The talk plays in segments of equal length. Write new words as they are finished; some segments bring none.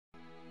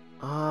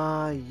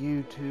Hi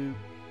YouTube,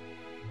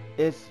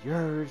 it's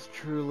yours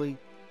truly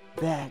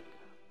back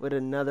with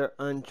another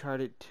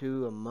Uncharted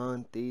 2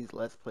 Among Thieves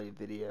Let's Play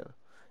video.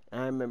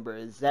 And I remember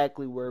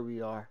exactly where we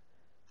are.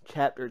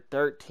 Chapter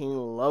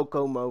 13,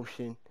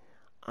 Locomotion.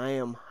 I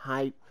am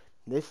hyped.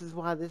 This is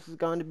why this is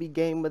going to be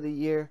Game of the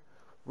Year.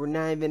 We're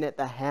not even at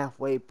the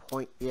halfway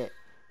point yet,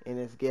 and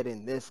it's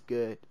getting this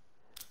good.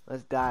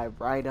 Let's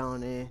dive right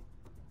on in.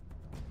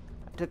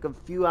 I took a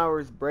few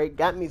hours break,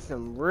 got me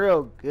some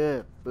real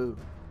good food.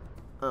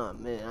 Oh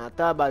man, I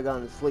thought about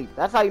going to sleep.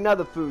 That's how you know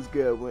the food's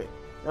good, when it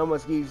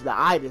almost gives you the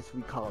itis,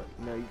 we call it.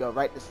 You know, you go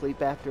right to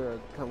sleep after or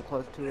come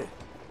close to it.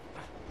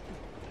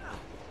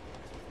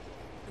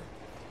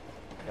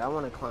 I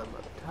want to climb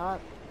up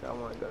top, or I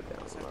want to go down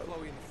low.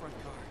 Chloe in the front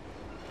car.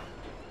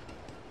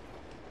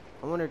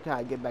 I wonder if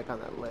I get back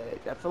on that ledge.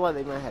 I feel like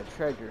they might have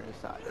treasure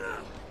inside.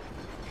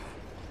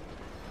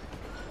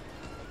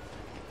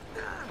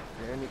 Is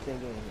there anything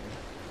in here?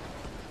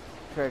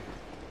 Treasure.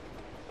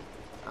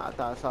 Oh, I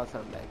thought I saw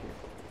something back here.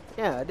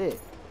 Yeah, I did.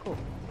 Cool.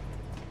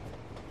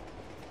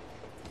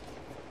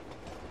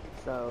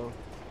 So,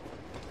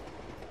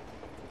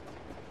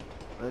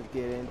 let's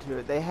get into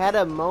it. They had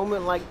a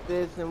moment like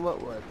this, and what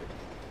was it?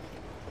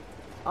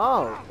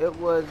 Oh, it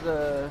was,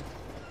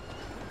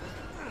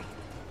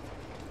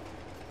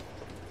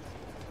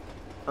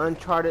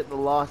 Uncharted: The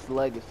Lost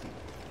Legacy.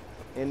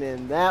 And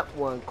in that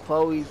one,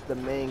 Chloe's the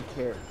main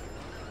character.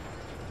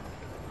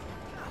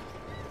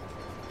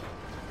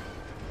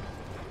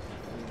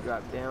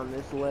 Drop down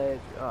this ledge.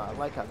 Oh, I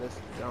like how this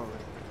is going.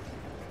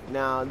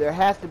 Now, there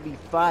has to be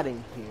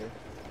fighting here.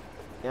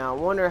 Now, I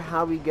wonder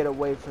how we get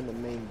away from the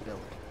main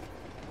villain.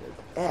 Because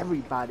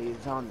everybody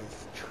is on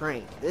this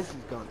train. This is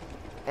going to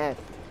be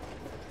epic.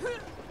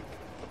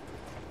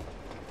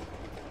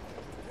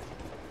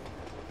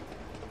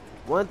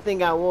 One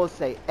thing I will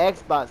say,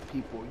 Xbox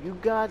people, you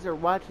guys are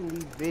watching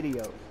these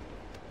videos.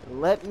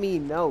 Let me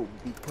know,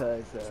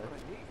 because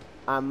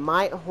I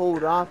might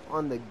hold off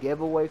on the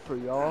giveaway for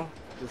y'all.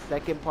 The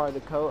second part of the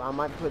code, I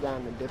might put that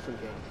in a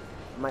different game.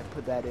 I might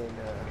put that in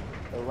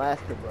The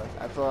Last of Us.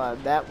 I feel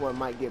like that one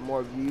might get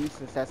more views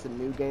since that's a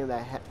new game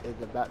that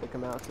is about to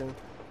come out soon.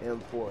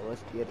 M4,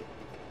 let's get it.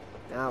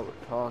 Now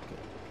we're talking.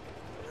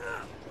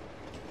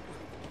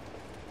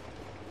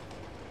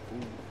 Ooh,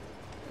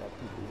 got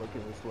people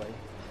looking this way.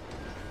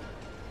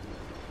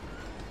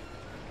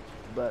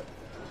 But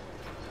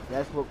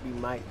that's what we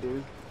might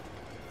do.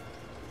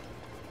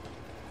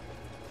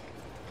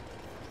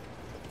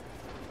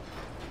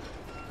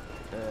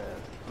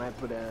 Might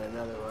put in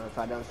another one if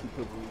I don't see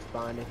people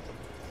responding.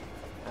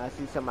 I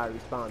see somebody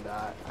respond,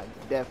 I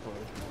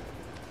definitely.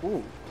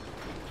 Ooh,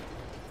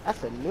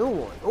 that's a new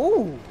one.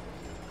 Ooh.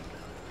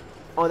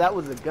 Oh, that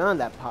was a gun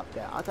that popped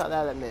out. I thought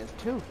that was that man's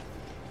tooth.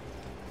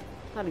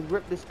 I thought he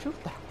ripped his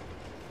tooth out.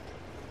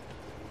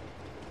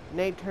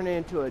 Nate turned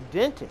into a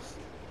dentist.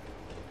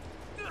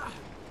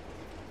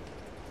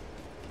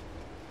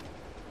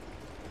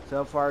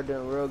 So far,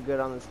 doing real good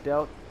on the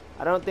stealth.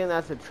 I don't think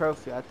that's a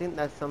trophy. I think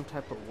that's some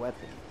type of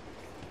weapon.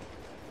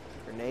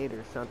 Grenade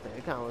or something.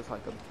 It kind of looks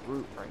like a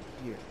brute right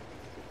here.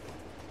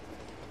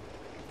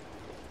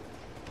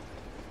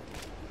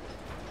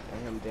 Get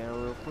him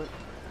down real quick.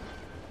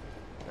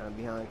 Down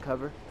behind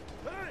cover.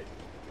 Hey!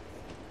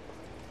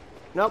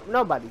 Nope,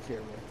 nobody's here,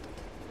 man.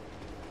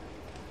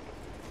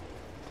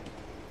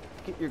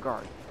 Get your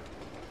guard.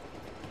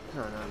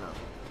 No.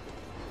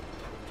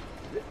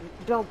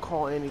 Don't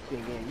call anything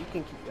in. You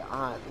can keep your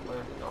eyes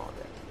alert and all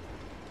that.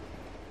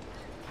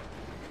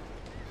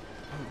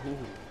 Ooh.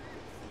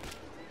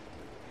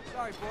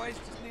 Sorry, boys.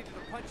 Just needed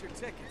to punch your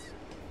tickets.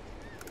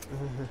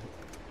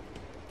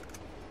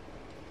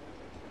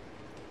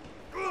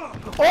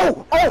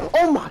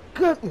 Oh my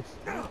goodness.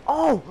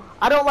 Oh,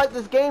 I don't like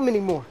this game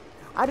anymore.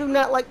 I do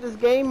not like this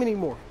game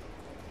anymore.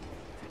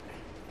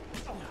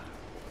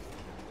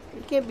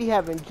 You can't be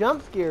having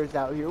jump scares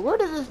out here. Where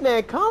does this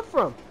man come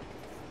from?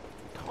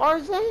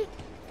 Tarzan?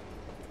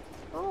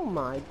 Oh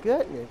my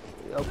goodness.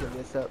 Let me open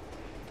this up.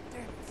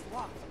 Damn, it's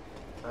locked.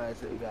 Alright,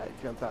 so we gotta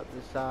jump out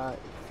this side.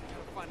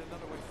 Gotta find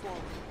another way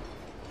forward.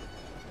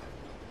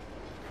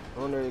 I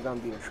wonder if there's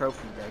gonna be a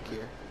trophy back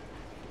here.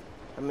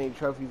 How many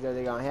trophies are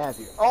they gonna have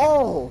here?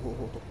 Oh!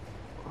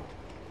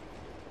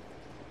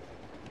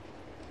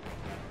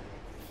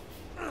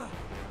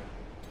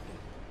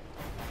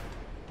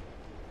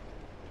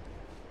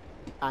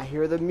 I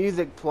hear the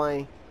music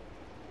playing.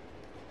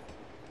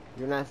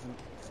 You're not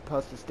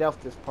supposed to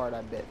stealth this part,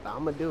 I bet, but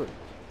I'm gonna do it.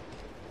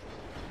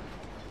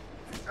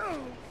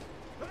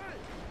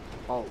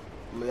 Oh,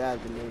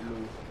 that's a new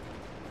move.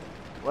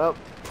 Well,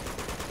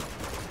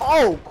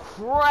 oh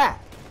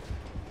crap!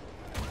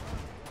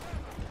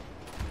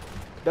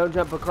 Don't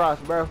jump across,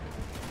 bro.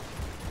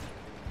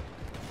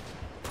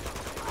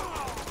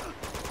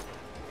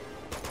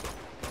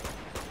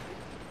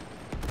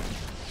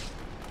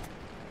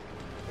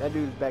 That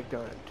dude's back there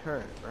on a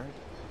turn, right?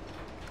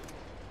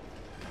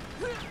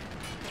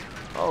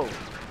 Oh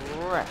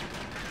crap!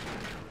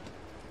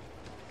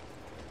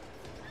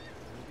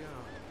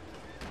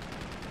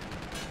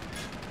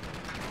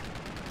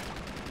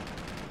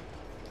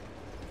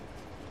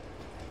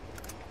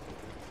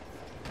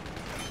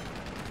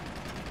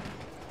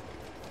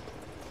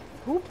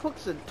 Who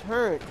puts a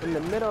turn in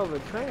the middle of a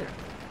train? Not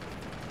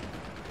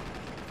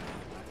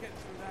getting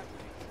through that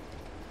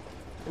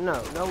way.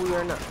 No, no, we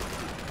are not.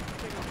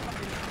 Think I'll cut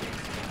me to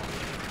pieces.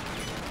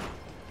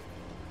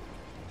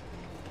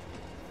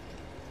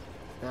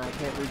 Nah, I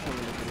can't reach him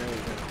with the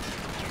grenade.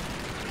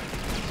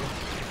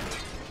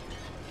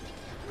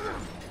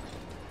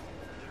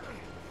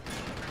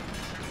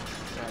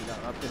 I got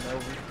up and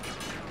over.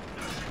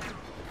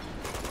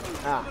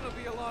 I'm Ah, gonna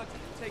be along to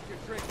take your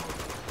drink.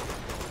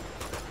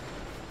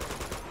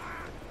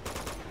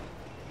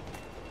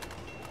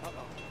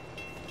 Uh-oh.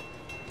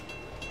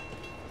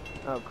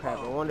 oh crap,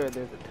 I wonder if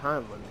there's a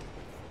time limit.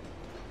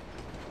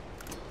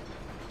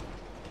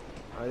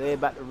 Are they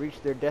about to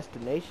reach their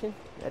destination?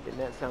 That did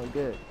not sound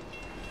good.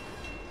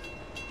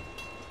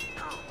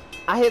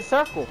 I hit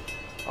circle.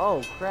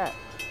 Oh crap.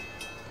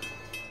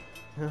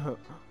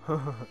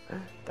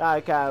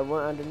 God, I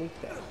went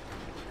underneath that.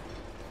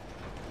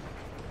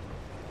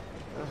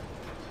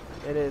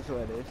 It is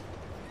what it is.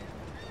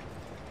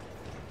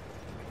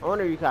 I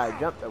wonder if you kind of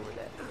jumped over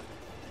that.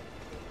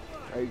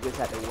 Or you just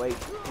had to wait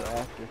till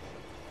after.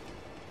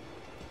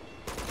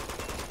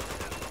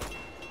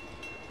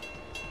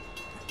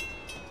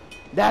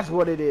 That's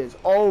what it is.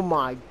 Oh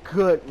my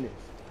goodness.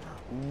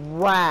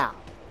 Wow.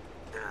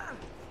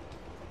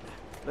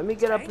 Let me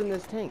get up in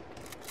this tank.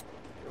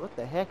 What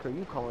the heck are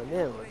you calling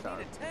in? I need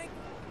a tank.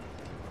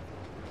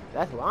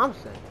 That's what I'm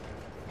saying.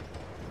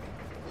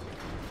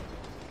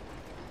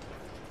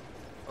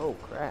 Oh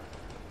crap.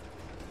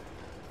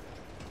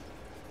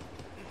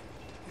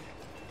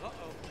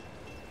 Uh-oh.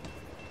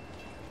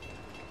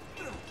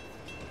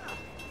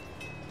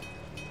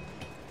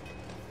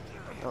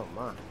 Oh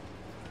my.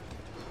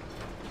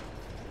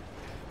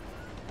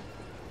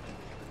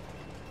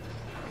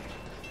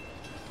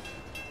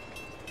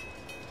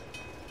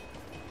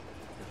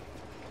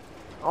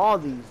 All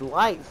these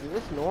lights, is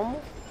this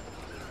normal?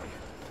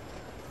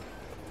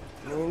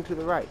 Moving to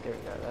the right, there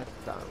you go, that's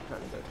the time I'm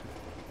trying to go to.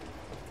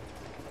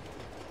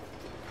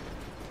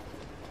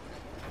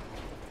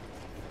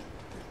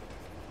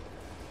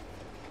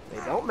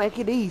 They don't make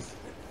it easy.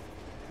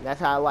 That's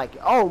how I like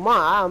it. Oh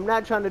my, I'm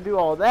not trying to do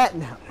all that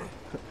now.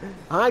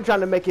 I'm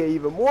trying to make it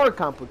even more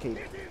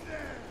complicated.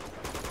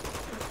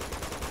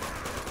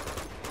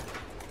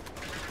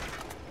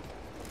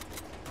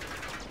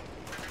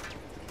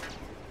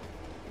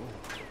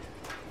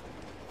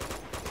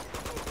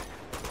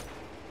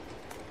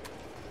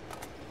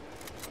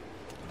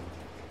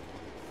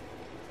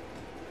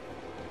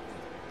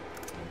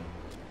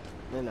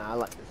 No, I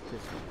like this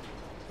pistol.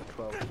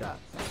 For 12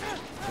 shots.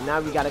 And now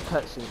we got a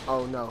cutscene.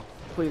 Oh no.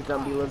 Please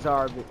don't be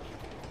Lazarevich.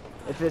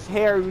 If it's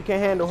Harry, we can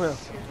handle him.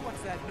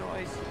 What's that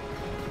noise?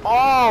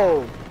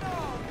 Oh!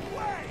 No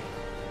way!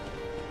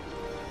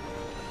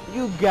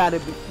 You gotta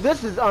be.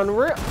 This is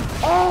unreal.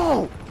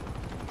 Oh!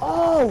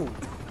 Oh!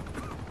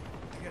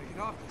 I gotta get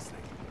off this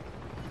thing.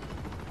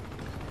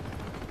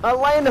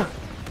 Elena!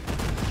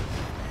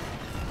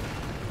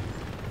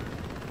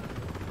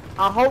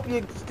 I hope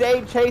you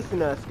stay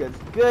chasing us, because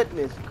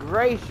goodness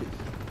gracious.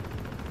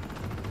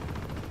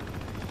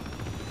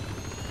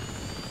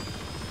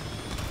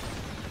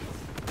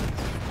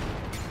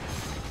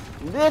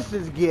 This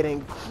is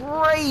getting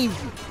crazy.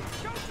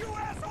 Don't you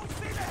assholes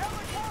see the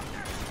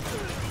helicopter?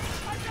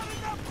 I got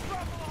enough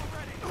trouble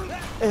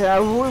already.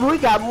 Yeah, we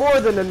got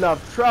more than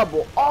enough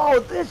trouble.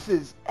 Oh, this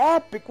is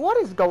epic. What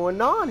is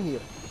going on here?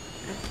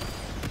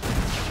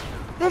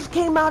 This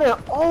came out in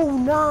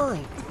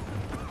 '09.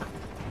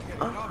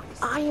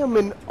 I am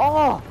in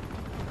awe.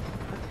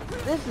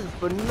 This is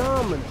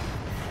phenomenal.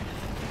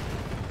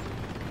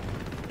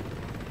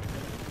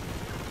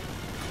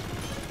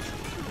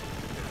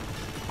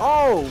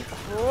 Oh,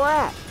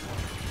 crap.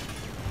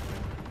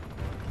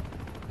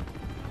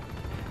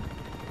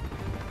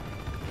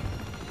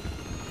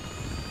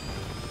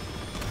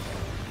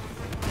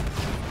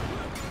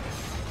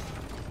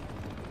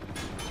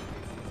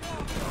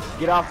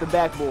 Get off the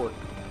backboard.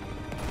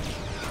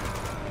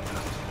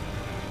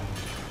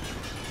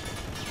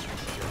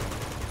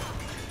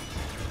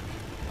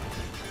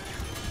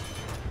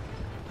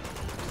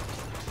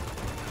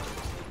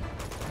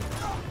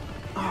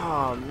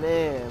 Oh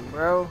man,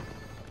 bro.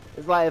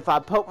 It's like if I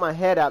poke my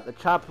head out, the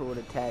chopper would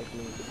attack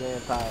me, but then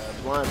if I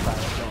blindside,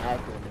 it's not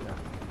accurate enough.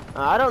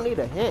 I don't need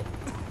a hint.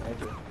 I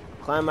just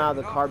climb out of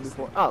the car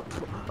before. Oh,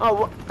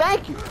 well,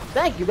 thank you.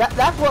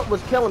 That's what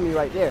was killing me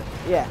right there.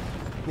 Yeah.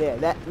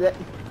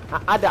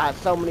 I died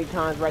so many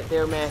times right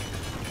there, man.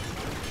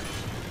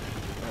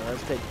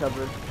 Let's take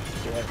cover.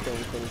 See that thing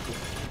finishes.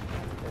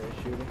 There's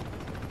shooting.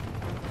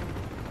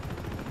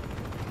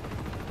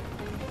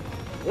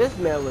 This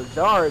man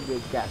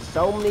Lazarevich got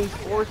so many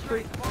score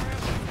streaks.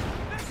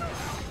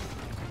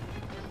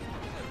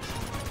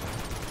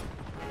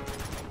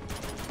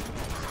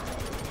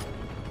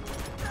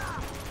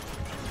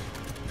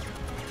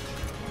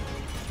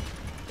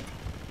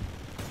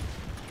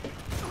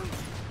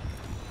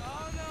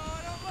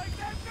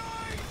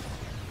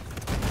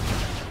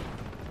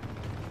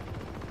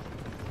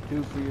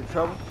 Two for your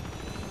trouble.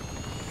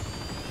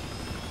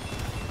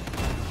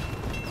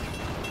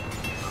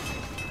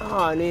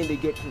 Oh, I need to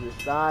get to the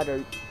side,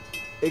 or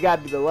it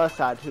gotta be the left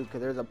side too,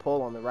 because there's a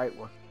pole on the right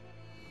one.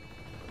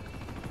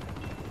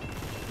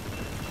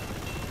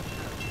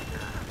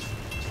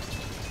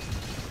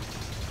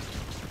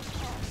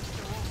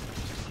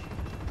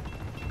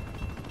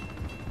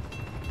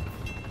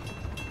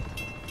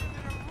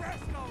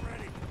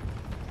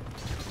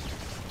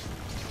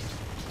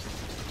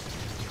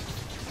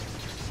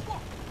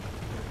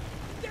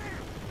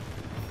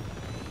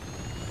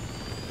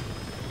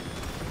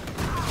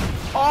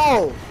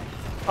 Oh!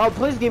 Oh,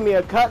 please give me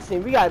a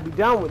cutscene. We gotta be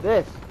done with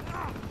this.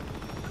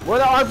 Where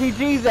the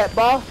RPGs at,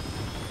 boss?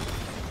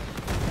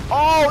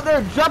 Oh,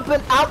 they're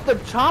jumping out the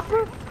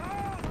chopper?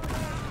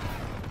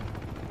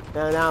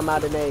 Now I'm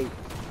out of nades.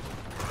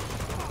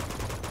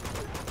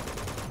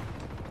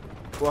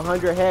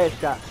 100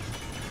 headshots.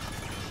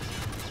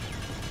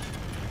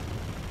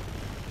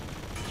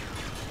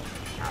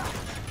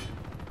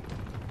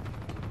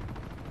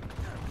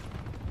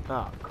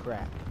 Oh,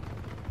 crap.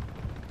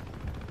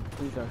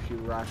 Please don't shoot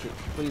rocket.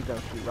 Please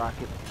don't shoot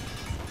rocket.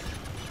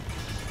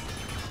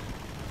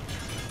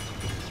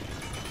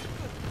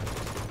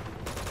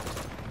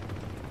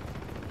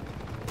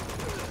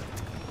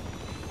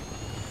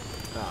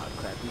 Oh,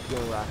 crap. He's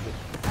doing rocket.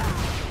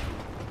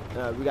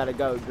 We gotta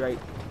go, Drake.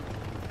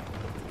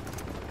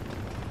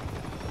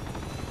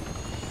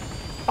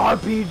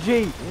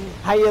 RPG!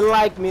 How you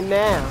like me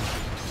now?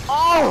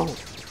 Oh!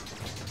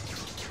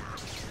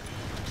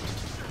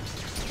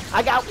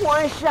 I got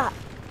one shot!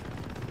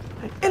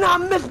 And I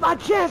missed my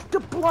chance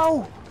to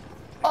blow!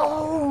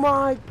 Oh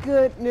my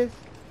goodness!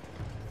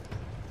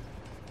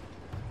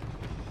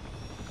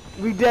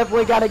 We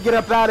definitely gotta get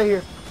up out of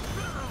here.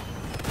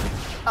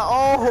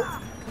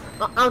 Oh!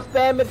 I'm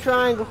spamming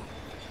triangle.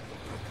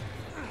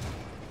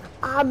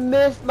 I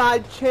missed my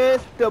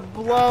chance to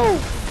blow!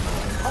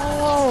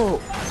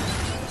 Oh!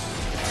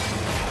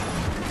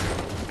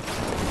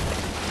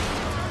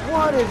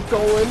 What is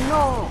going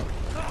on?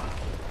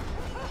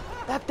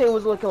 That thing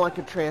was looking like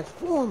a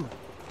transformer.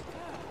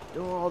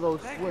 Doing all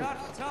those flips.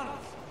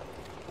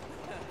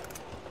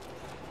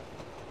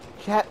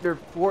 Chapter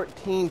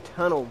 14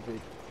 Tunnel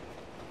Vision.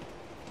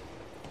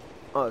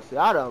 Oh, see,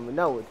 I don't even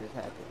know what just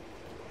happened.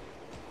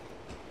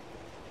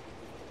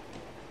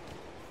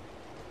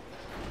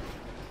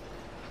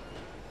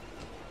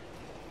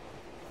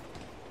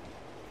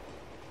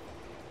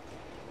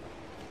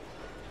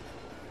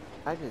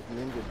 I just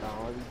ninja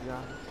all these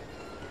guys.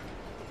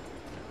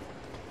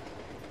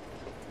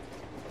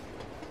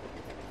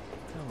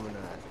 I don't know if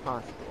that's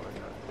possible or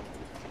not.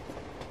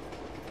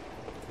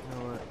 You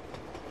know what?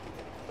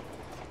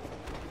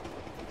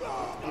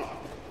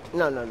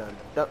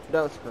 No.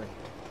 Don't scream.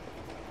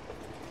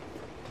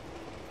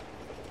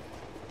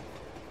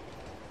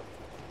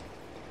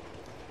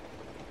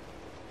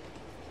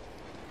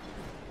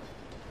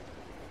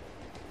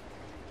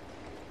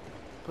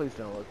 Please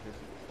don't look this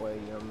way,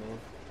 young man.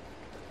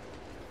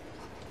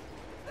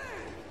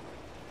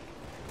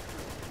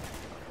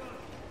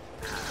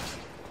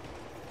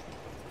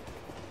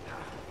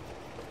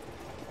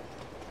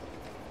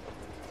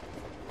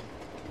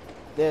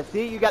 Yeah,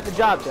 see, you got the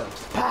job done.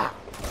 Pow!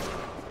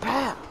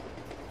 Pow!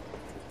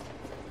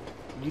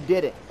 You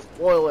did it.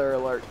 Spoiler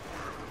alert.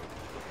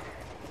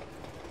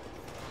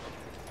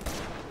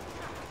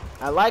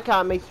 I like how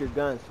it makes your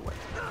gun swing.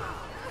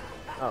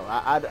 Oh,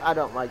 I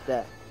don't like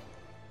that.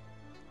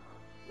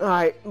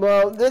 Alright,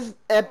 well, this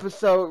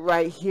episode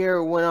right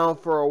here went on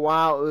for a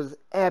while. It was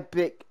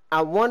epic.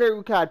 I wonder if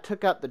we kind of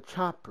took out the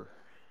chopper.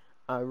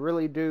 I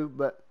really do,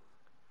 but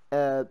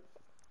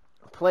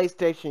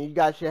PlayStation, you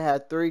guys should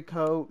have 3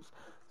 codes.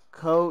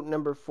 Code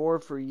number 4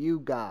 for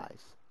you guys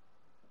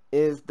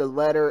is the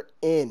letter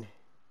N.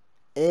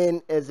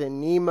 N as in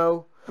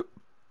Nemo.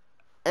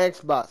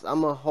 Xbox,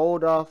 I'm going to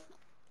hold off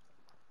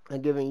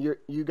on giving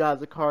you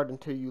guys a card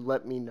until you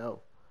let me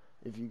know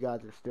if you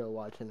guys are still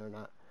watching or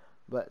not.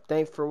 But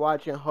thanks for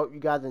watching. Hope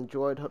you guys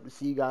enjoyed. Hope to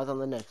see you guys on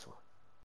the next one.